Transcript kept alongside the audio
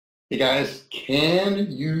Hey guys, can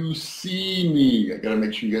you see me? I gotta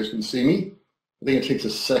make sure you guys can see me. I think it takes a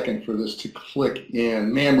second for this to click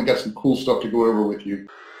in. Man, we got some cool stuff to go over with you.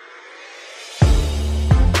 I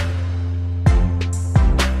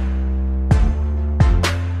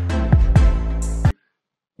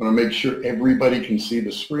want to make sure everybody can see the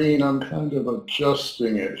screen. I'm kind of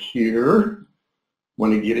adjusting it here.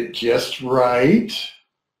 Want to get it just right.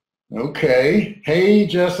 Okay. Hey,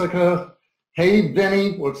 Jessica. Hey,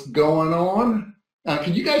 Vinny, what's going on?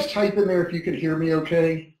 Can you guys type in there if you can hear me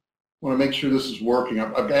okay? I want to make sure this is working.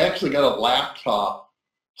 I've actually got a laptop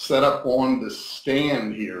set up on the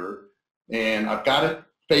stand here, and I've got it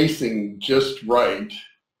facing just right.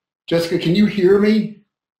 Jessica, can you hear me?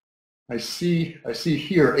 I see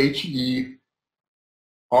here, H-E-R-E.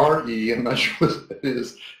 I'm not sure what that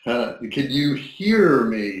is. Can you hear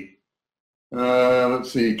me?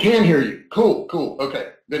 Let's see. Can hear you. Cool, cool. Okay.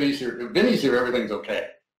 Vinny's here. If Vinny's here, everything's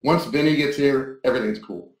okay. Once Vinny gets here, everything's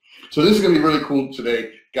cool. So this is going to be really cool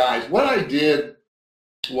today, guys. What I did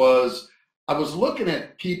was I was looking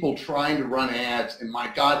at people trying to run ads, and my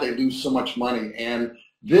God, they lose so much money. And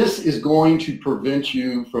this is going to prevent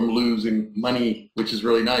you from losing money, which is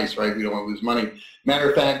really nice, right? We don't want to lose money.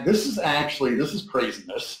 Matter of fact, this is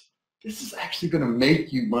craziness. This is actually going to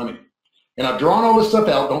make you money. And I've drawn all this stuff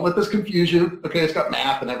out. Don't let this confuse you. Okay, it's got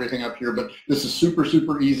math and everything up here, but this is super,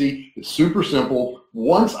 super easy. It's super simple.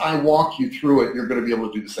 Once I walk you through it, you're going to be able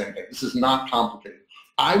to do the same thing. This is not complicated.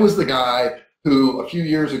 I was the guy who a few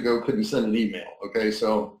years ago couldn't send an email. Okay,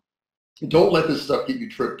 so don't let this stuff get you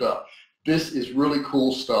tripped up. This is really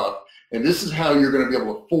cool stuff, and this is how you're going to be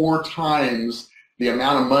able to 4 times the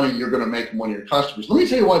amount of money you're going to make from one of your customers. Let me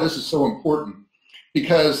tell you why this is so important.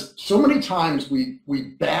 Because so many times we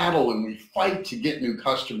battle and we fight to get new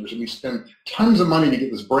customers, and we spend tons of money to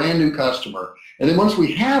get this brand new customer, and then once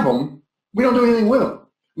we have them, we don't do anything with them.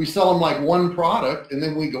 We sell them like one product, and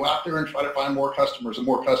then we go out there and try to find more customers and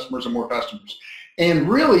more customers and more customers. And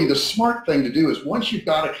really the smart thing to do is once you've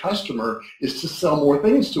got a customer is to sell more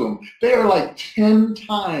things to them. They are like 10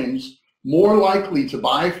 times more likely to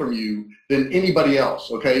buy from you than anybody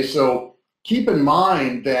else, okay? So keep in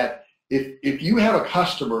mind that if you have a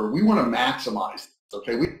customer, we want to maximize it,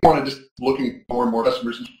 okay? We want to just looking for more and more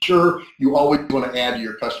customers. Sure, you always want to add to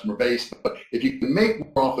your customer base, but if you can make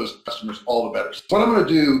more off those customers, all the better. So what I'm going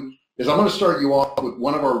to do is I'm going to start you off with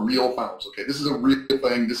one of our real funnels, okay? This is a real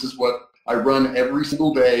thing. This is what I run every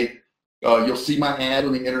single day. You'll see my ad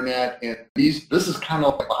on the internet, and this is kind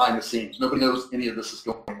of like behind the scenes. Nobody knows any of this is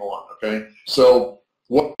going on, okay? So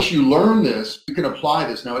once you learn this, you can apply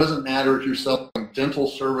this. Now, it doesn't matter if you're selling dental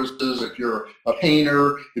services, if you're a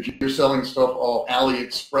painter, if you're selling stuff off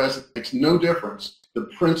AliExpress, it makes no difference. The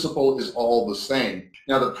principle is all the same.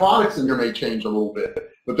 Now, the products in here may change a little bit,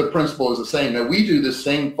 but the principle is the same. Now, we do this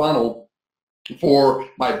same funnel for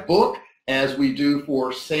my book as we do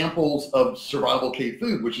for samples of Survivalcave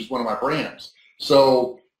food, which is one of my brands.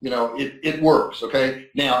 So, you know, it works, okay?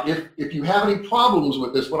 Now, if you have any problems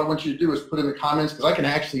with this, what I want you to do is put in the comments, because I can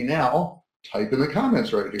actually now type in the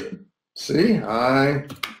comments right here. See, I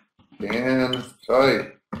can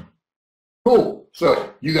type. Cool,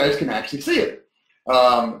 so you guys can actually see it.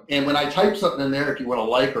 And when I type something in there, if you want to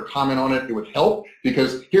like or comment on it, it would help,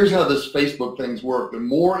 because here's how this Facebook things work. The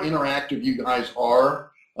more interactive you guys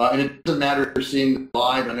are, and it doesn't matter if you're seeing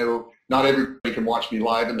live. I know not everybody can watch me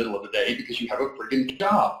live in the middle of the day because you have a freaking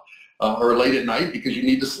job, or late at night because you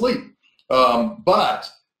need to sleep.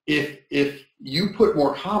 But if you put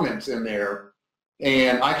more comments in there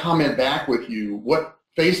and I comment back with you, what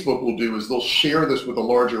Facebook will do is they'll share this with a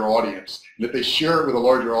larger audience. And if they share it with a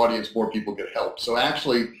larger audience, more people get help. So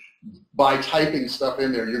actually, by typing stuff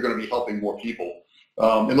in there, you're going to be helping more people.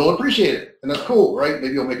 And they'll appreciate it. And that's cool, right?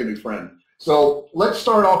 Maybe you'll make a new friend. So let's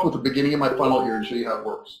start off with the beginning of my funnel here and show you how it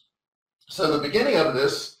works. So the beginning of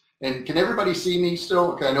this, and can everybody see me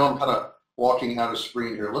still? Okay, I know I'm kind of walking out of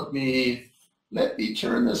screen here. Let me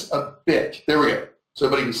turn this a bit. There we go. So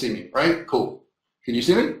everybody can see me, right? Cool. Can you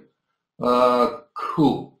see me?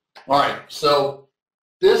 Cool. All right, so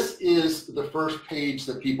this is the first page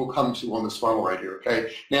that people come to on this funnel right here,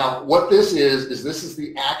 okay? Now, what this is this is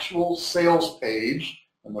the actual sales page.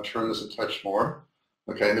 I'm going to turn this a touch more.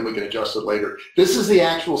 Okay, and then we can adjust it later. This is the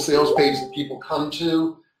actual sales page that people come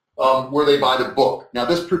to where they buy the book. Now,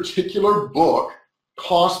 this particular book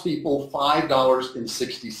costs people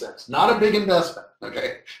 $5.60. Not a big investment,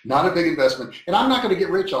 okay? Not a big investment. And I'm not going to get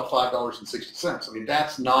rich off $5.60. I mean,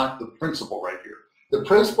 that's not the principle right here. The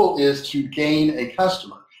principle is to gain a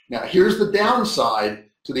customer. Now, here's the downside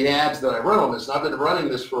to the ads that I run on this. And I've been running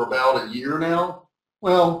this for about a year now.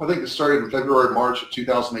 well, I think it started in February, March of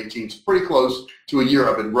 2018. It's pretty close to a year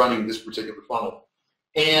I've been running this particular funnel.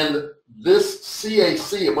 And this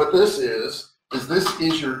CAC, and what this is this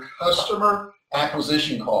is your customer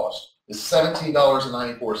acquisition cost, is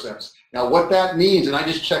 $17.94. Now what that means, and I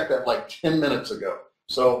just checked that like 10 minutes ago.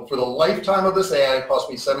 So for the lifetime of this ad, it cost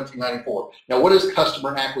me $17.94. Now what is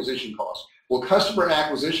customer acquisition cost? Well, customer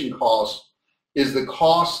acquisition cost is the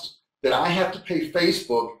cost that I have to pay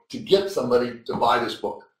Facebook to get somebody to buy this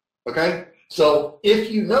book, okay? So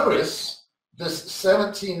if you notice, this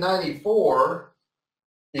 $17.94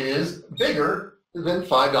 is bigger than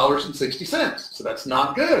 $5.60. So that's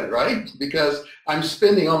not good, right? Because I'm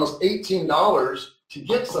spending almost $18 to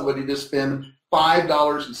get somebody to spend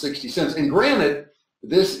 $5.60. And granted,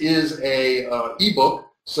 this is a ebook,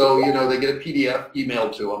 so they get a PDF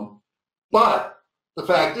emailed to them. But the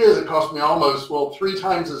fact is, it cost me almost, well, 3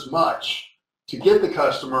 times as much to get the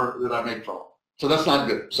customer that I make from them. So that's not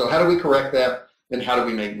good. So how do we correct that, and how do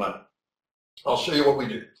we make money? I'll show you what we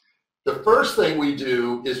do. The first thing we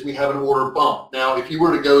do is we have an order bump. Now, if you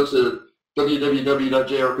were to go to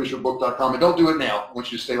www.jrfisherbook.com, and don't do it now. I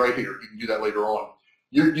want you to stay right here. You can do that later on.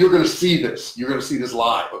 You're going to see this. You're going to see this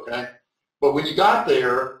live, okay? But when you got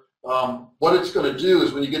there, what it's going to do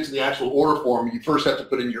is when you get to the actual order form, you first have to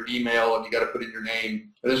put in your email, and you got to put in your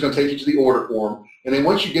name, and it's going to take you to the order form. And then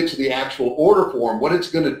once you get to the actual order form, what it's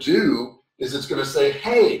going to do is it's going to say,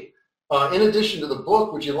 hey, in addition to the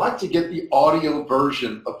book, would you like to get the audio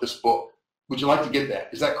version of this book? Would you like to get that?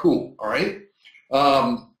 Is that cool? All right.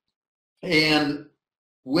 And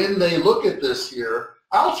when they look at this here,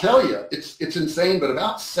 I'll tell you, it's insane, but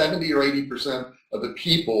about 70 or 80% of the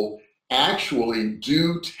people actually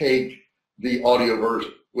do take the audio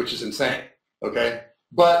version, which is insane. Okay.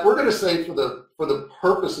 But we're going to say for the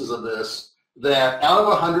purposes of this, that out of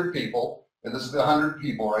 100 people, and this is the 100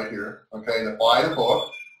 people right here, okay, that buy the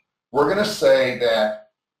book, we're going to say that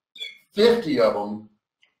 50 of them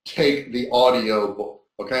take the audio book,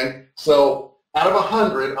 okay? So out of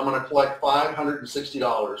 100, I'm going to collect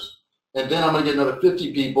 $560, and then I'm going to get another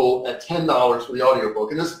 50 people at $10 for the audio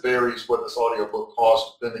book, and this varies what this audio book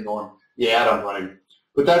costs depending on the ad I'm running.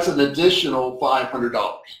 But that's an additional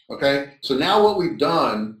 $500, okay? So now what we've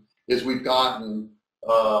done is we've gotten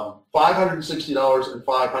 $560 and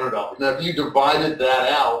 $500. Now if you divided that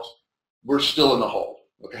out, we're still in the hole.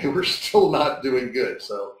 Okay, we're still not doing good,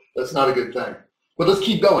 so that's not a good thing. But let's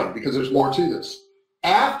keep going because there's more to this.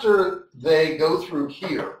 After they go through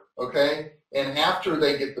here, okay, and after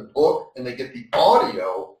they get the book and they get the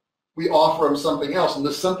audio, we offer them something else, and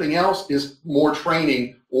this something else is more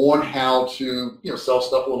training on how to sell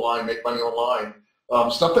stuff online, make money online,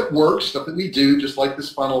 stuff that works, stuff that we do, just like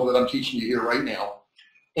this funnel that I'm teaching you here right now.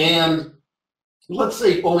 And let's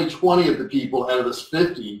say only 20 of the people out of this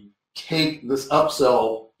 50 take this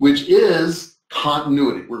upsell, which is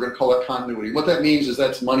continuity. We're going to call it continuity. What that means is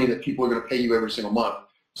that's money that people are going to pay you every single month.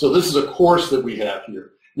 So this is a course that we have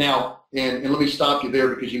here. Now, and let me stop you there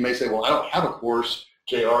because you may say, well, I don't have a course,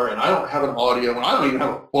 JR, and I don't have an audio, and I don't even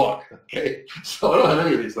have a book, okay? So I don't have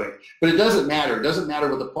any of these things. But it doesn't matter. It doesn't matter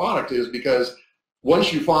what the product is, because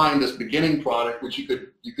once you find this beginning product, which you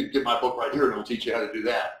could get my book right here, and it'll teach you how to do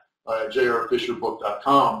that,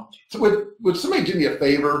 jrfisherbook.com. So would somebody do me a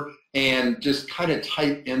favor and just kind of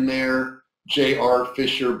type in there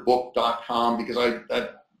jrfisherbook.com, because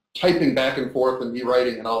typing back and forth and me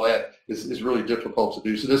writing and all that is really difficult to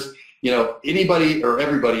do. So this, anybody or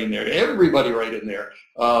everybody in there, everybody right in there,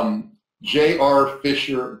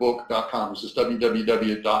 jrfisherbook.com. This is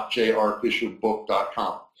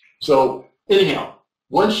www.jrfisherbook.com. So anyhow,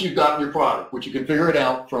 once you've got your product, which you can figure it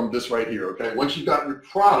out from this right here, okay? Once you've got your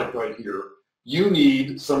product right here, you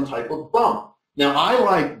need some type of bump. Now, I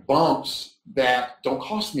like bumps that don't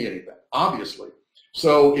cost me anything, obviously.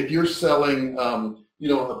 So if you're selling, a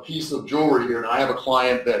piece of jewelry here, and I have a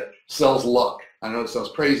client that sells luck. I know it sounds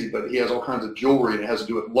crazy, but he has all kinds of jewelry, and it has to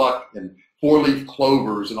do with luck and 4-leaf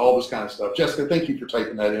clovers and all this kind of stuff. Jessica, thank you for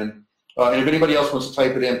typing that in. And if anybody else wants to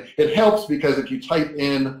type it in, it helps because if you type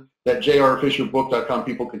in that jrfisherbook.com,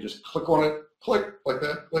 people can just click on it, click, like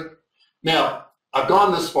that, click. Now, I've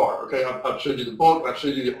gone this far, okay? I've showed you the book, I've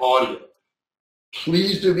showed you the audio.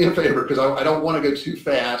 Please do me a favor, because I don't want to go too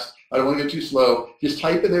fast. I don't want to go too slow. Just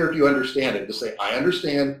type in there if you understand it. Just say, I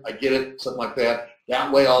understand, I get it, something like that.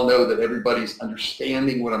 That way I'll know that everybody's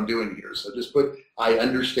understanding what I'm doing here. So just put, I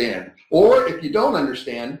understand. Or if you don't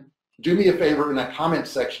understand, do me a favor in that comment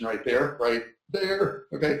section right there,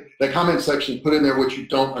 okay? That comment section, put in there what you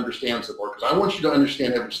don't understand so far, because I want you to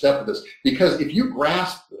understand every step of this. Because if you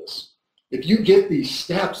grasp this, if you get these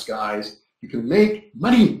steps, guys, you can make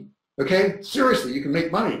money. Okay, seriously, you can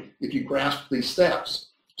make money if you grasp these steps.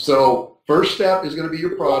 So first step is going to be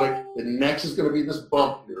your product. The next is going to be this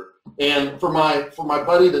bump here. And for my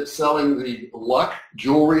buddy that's selling the luck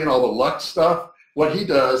jewelry and all the luck stuff, what he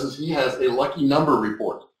does is he has a lucky number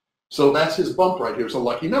report. So that's his bump right here. It's a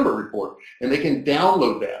lucky number report, and they can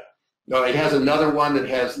download that. It has another one that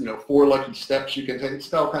has 4 lucky steps you can take. It's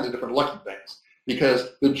got all kinds of different lucky things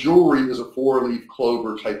because the jewelry is a 4-leaf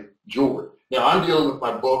clover type jewelry. Now I'm dealing with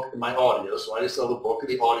my book and my audio, so I just sell the book and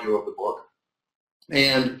the audio of the book.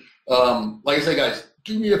 And like I say, guys,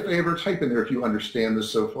 do me a favor, type in there if you understand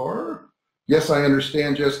this so far. Yes, I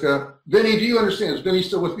understand, Jessica. Vinny, do you understand? Is Vinny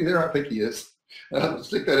still with me there? I think he is.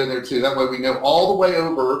 Stick that in there too. That way we know all the way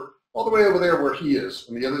over there where he is,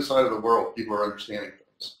 on the other side of the world, people are understanding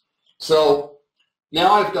things. So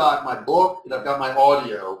now I've got my book and I've got my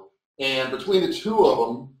audio, and between the two of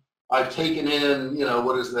them, I've taken in,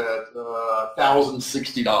 what is that,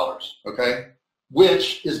 $1,060, okay?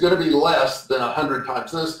 Which is going to be less than 100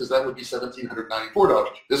 times this, because that would be $1,794.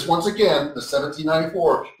 This, once again, the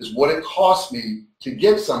 $1,794 is what it cost me to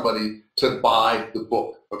get somebody to buy the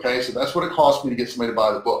book, okay? So that's what it cost me to get somebody to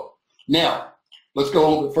buy the book. Now, let's go a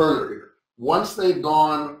little bit further here. Once they've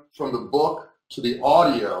gone from the book to the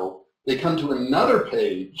audio, they come to another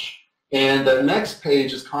page, and the next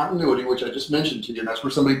page is continuity, which I just mentioned to you, and that's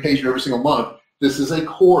where somebody pays you every single month. This is a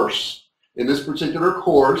course. In this particular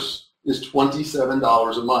course is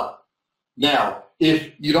 $27 a month. Now,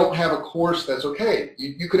 if you don't have a course, that's okay.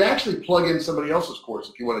 You could actually plug in somebody else's course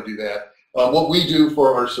if you want to do that. What we do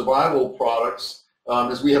for our survival products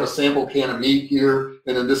is we have a sample can of meat here,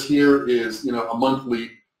 and then this here is a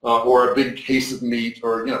monthly or a big case of meat,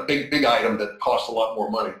 or big item that costs a lot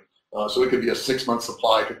more money. So it could be a 6-month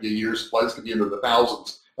supply, it could be a year's supply. This could be into the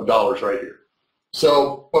thousands of dollars right here.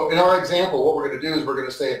 So, but in our example, what we're going to do is we're going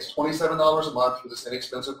to say it's $27 a month for this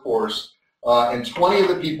inexpensive course, and 20 of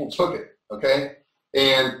the people took it, okay?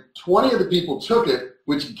 And 20 of the people took it,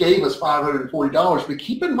 which gave us $540. But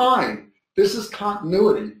keep in mind, this is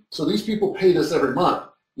continuity, so these people paid us every month.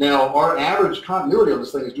 Now, our average continuity on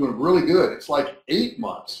this thing is doing really good. It's like 8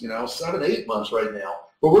 months, 7, 8 months right now.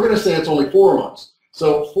 But we're going to say it's only 4 months.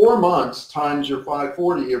 So 4 months times your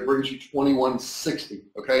 540 here brings you 2160,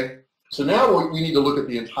 okay? So now we need to look at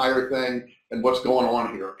the entire thing and what's going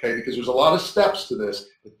on here, okay? Because there's a lot of steps to this,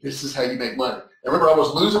 but this is how you make money. And remember, I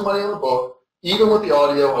was losing money on the book. Even with the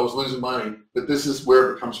audio, I was losing money, but this is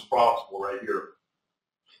where it becomes profitable right here.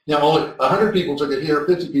 Now, only 100 people took it here,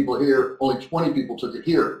 50 people here, only 20 people took it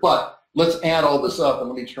here. But let's add all this up, and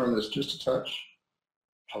let me turn this just a touch.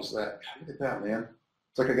 How's that? Look at that, man.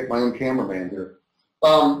 It's like I get my own cameraman here.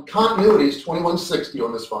 Continuity is 2160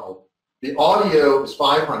 on this funnel. The audio is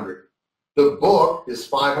 500. The book is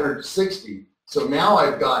 560. So now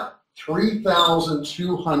I've got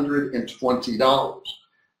 $3,220.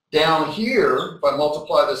 Down here, if I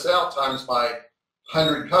multiply this out times my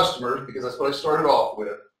 100 customers, because that's what I started off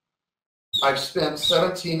with, I've spent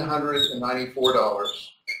 $1,794.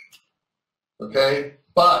 Okay?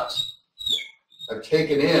 But I've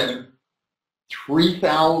taken in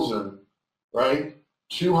 $3,000, right?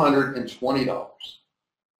 $220.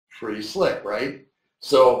 Pretty slick, right?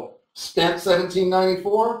 So spent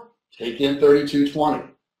 $1,794, take in $3,220.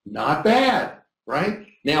 Not bad, right?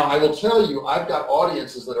 Now, I will tell you, I've got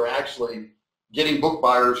audiences that are actually getting book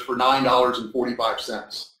buyers for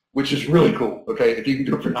 $9.45, which is really cool, okay, if you can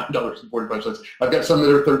do it for $9.45. I've got some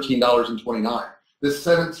that are $13.29. This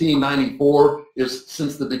 $1,794 is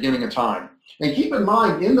since the beginning of time. And keep in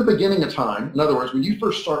mind, in the beginning of time, in other words, when you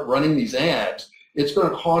first start running these ads, it's going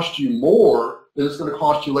to cost you more than it's going to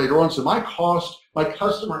cost you later on. So my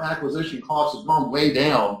customer acquisition cost has gone way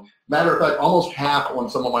down. Matter of fact, almost half on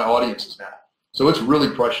some of my audiences now. So it's really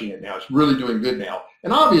crushing it now. It's really doing good now.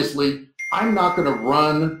 And obviously, I'm not going to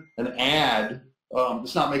run an ad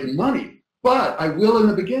that's not making money, but I will in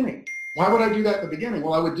the beginning. Why would I do that in the beginning?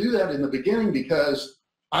 Well, I would do that in the beginning because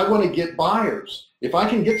I want to get buyers. If I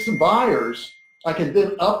can get some buyers, I can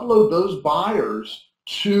then upload those buyers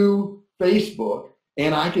to Facebook,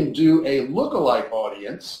 and I can do a lookalike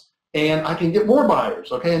audience, and I can get more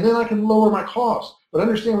buyers, okay? And then I can lower my costs. But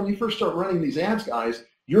understand, when you first start running these ads, guys,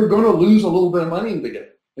 you're going to lose a little bit of money in the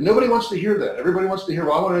beginning. And nobody wants to hear that. Everybody wants to hear,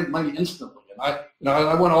 well, I want to make money instantly. And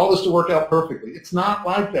I want all this to work out perfectly. It's not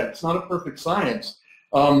like that. It's not a perfect science.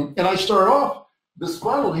 And I start off this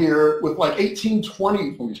funnel here with like 18,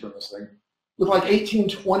 20, let me turn this thing, with like 18,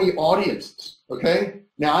 20 audiences, okay?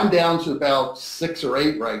 Now I'm down to about 6 or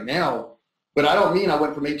 8 right now, but I don't mean I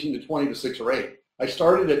went from 18 to 20 to 6 or 8. I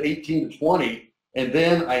started at 18 to 20, And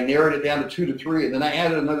then I narrowed it down to 2 to 3, and then I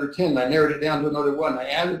added another 10, and I narrowed it down to another 1, and I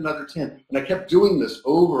added another 10. And I kept doing this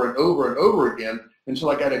over and over and over again until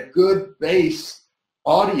I got a good base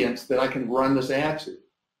audience that I can run this ad to.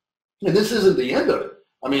 And this isn't the end of it.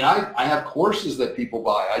 I mean, I have courses that people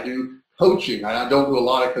buy. I do coaching. I don't do a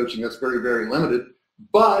lot of coaching. That's very, very limited.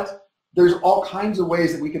 But there's all kinds of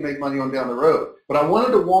ways that we can make money on down the road. But I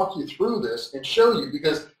wanted to walk you through this and show you,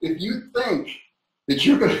 because if you think that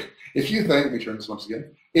you're going to, let me turn this once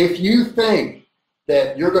again. If you think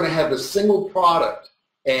that you're going to have a single product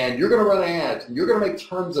and you're going to run ads and you're going to make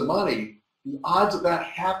tons of money, the odds of that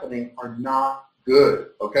happening are not good,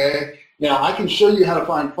 okay? Now, I can show you how to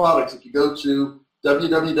find products if you go to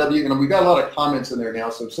www, and we've got a lot of comments in there now,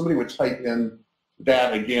 so if somebody would type in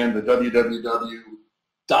that again, the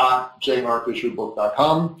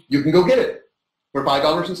www.jrfisherbook.com, you can go get it for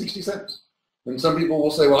 $5.60. And some people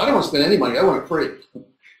will say, well, I don't want to spend any money. I want it free.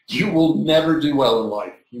 You will never do well in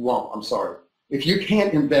life. You won't. I'm sorry. If you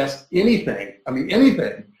can't invest anything, I mean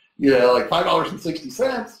anything, like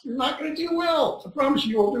 $5.60, you're not going to do well. I promise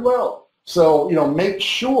you won't do well. So, make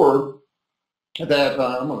sure that,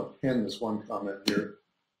 I'm going to pin this one comment here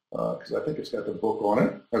because I think it's got the book on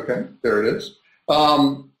it. Okay, there it is.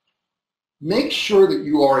 Make sure that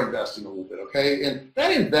you are investing a little bit, okay? And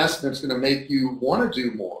that investment is going to make you want to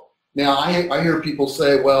do more. Now, I hear people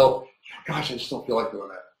say, well, gosh, I just don't feel like doing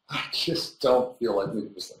that. I just don't feel like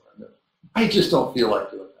moving this thing right now. I just don't feel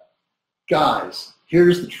like doing that. Guys,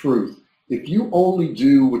 here's the truth. If you only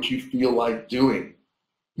do what you feel like doing,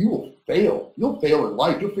 you will fail. You'll fail in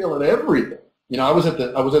life. You'll fail at everything. I was at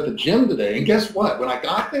the gym today, and guess what? When I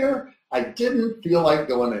got there, I didn't feel like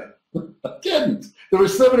going in. I didn't. There were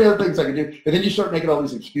so many other things I could do. And then you start making all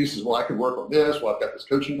these excuses. Well, I could work on this. Well, I've got this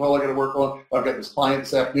coaching call I got to work on. Well, I've got this client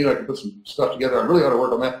this afternoon. I can put some stuff together. I really ought to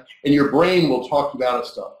work on that. And your brain will talk you out of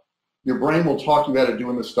stuff. Your brain will talk you out of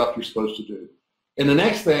doing the stuff you're supposed to do. And the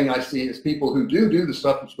next thing I see is people who do the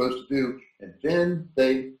stuff you're supposed to do, and then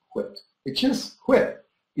they quit. They just quit.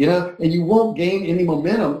 And you won't gain any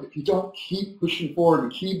momentum if you don't keep pushing forward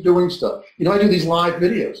and keep doing stuff. I do these live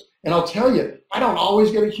videos, and I'll tell you, I don't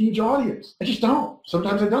always get a huge audience. I just don't.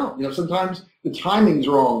 Sometimes I don't. Sometimes the timing's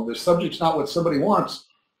wrong. The subject's not what somebody wants.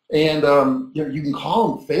 And, you can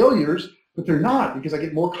call them failures, but they're not, because I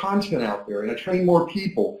get more content out there, and I train more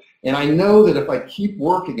people. And I know that if I keep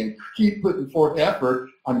working and keep putting forth effort,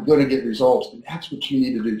 I'm going to get results. And that's what you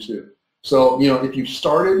need to do too. So, if you've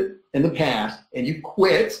started in the past and you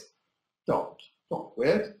quit, don't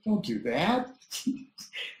quit. Don't do that.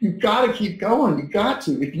 You've got to keep going. You've got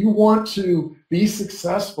to. If you want to be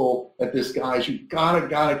successful at this, guys, you've got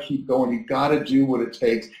to keep going. You've got to do what it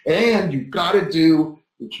takes. And you've got to do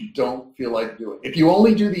what you don't feel like doing. If you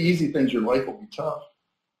only do the easy things, your life will be tough,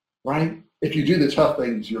 right? If you do the tough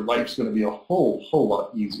things, your life's going to be a whole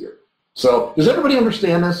lot easier. So does everybody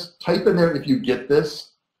understand this? Type in there if you get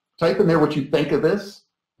this. Type in there what you think of this.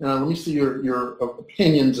 Let me see your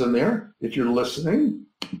opinions in there if you're listening.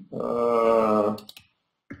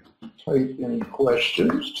 Type any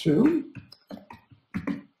questions too.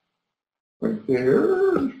 Right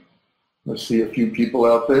there. I see a few people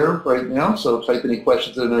out there right now, so type any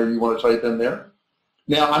questions in there you want to type in there.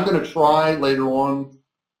 Now, I'm going to try later on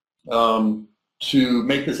to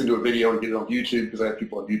make this into a video and get it on YouTube, because I have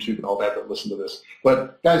people on YouTube and all that listen to this.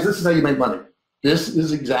 But guys, this is how you make money. This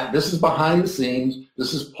is behind the scenes.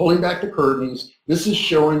 This is pulling back the curtains. This is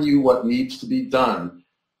showing you what needs to be done.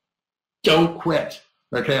 Don't quit.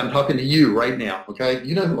 Okay, I'm talking to you right now. Okay,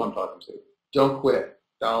 you know who I'm talking to. Don't quit.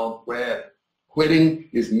 Don't quit. Quitting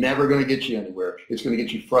is never going to get you anywhere. It's going to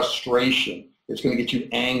get you frustration. It's going to get you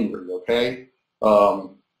angry. Okay.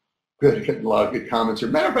 Good. Getting a lot of good comments here.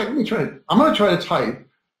 Matter of fact, I'm going to try to type.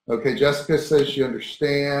 Okay. Jessica says she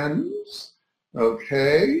understands.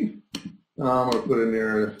 Okay. I'm going to put in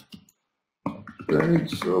there,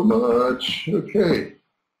 thanks so much. Okay.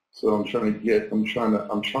 So I'm trying to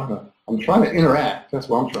interact. That's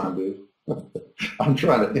what I'm trying to do. I'm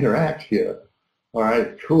trying to interact here. All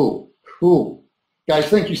right, cool. Guys,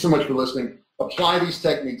 thank you so much for listening. Apply these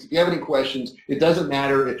techniques. If you have any questions, it doesn't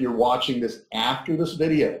matter if you're watching this after this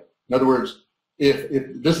video. In other words, if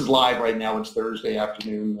this is live right now, it's Thursday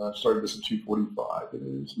afternoon. I started this at 2:45. It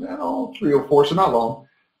is now 3:04, so not long.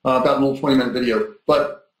 About a little 20-minute video.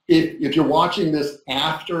 But if you're watching this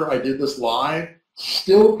after I did this live,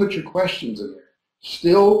 still put your questions in there.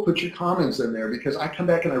 Still put your comments in there, because I come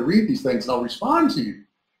back and I read these things and I'll respond to you.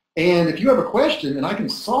 And if you have a question and I can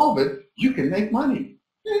solve it, you can make money.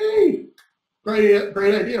 Hey, great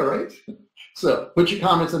idea, right? So put your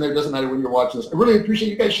comments in there. It doesn't matter when you're watching this. I really appreciate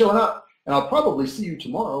you guys showing up, and I'll probably see you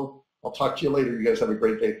tomorrow I'll talk to you later. You guys have a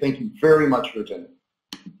great day. Thank you very much for attending.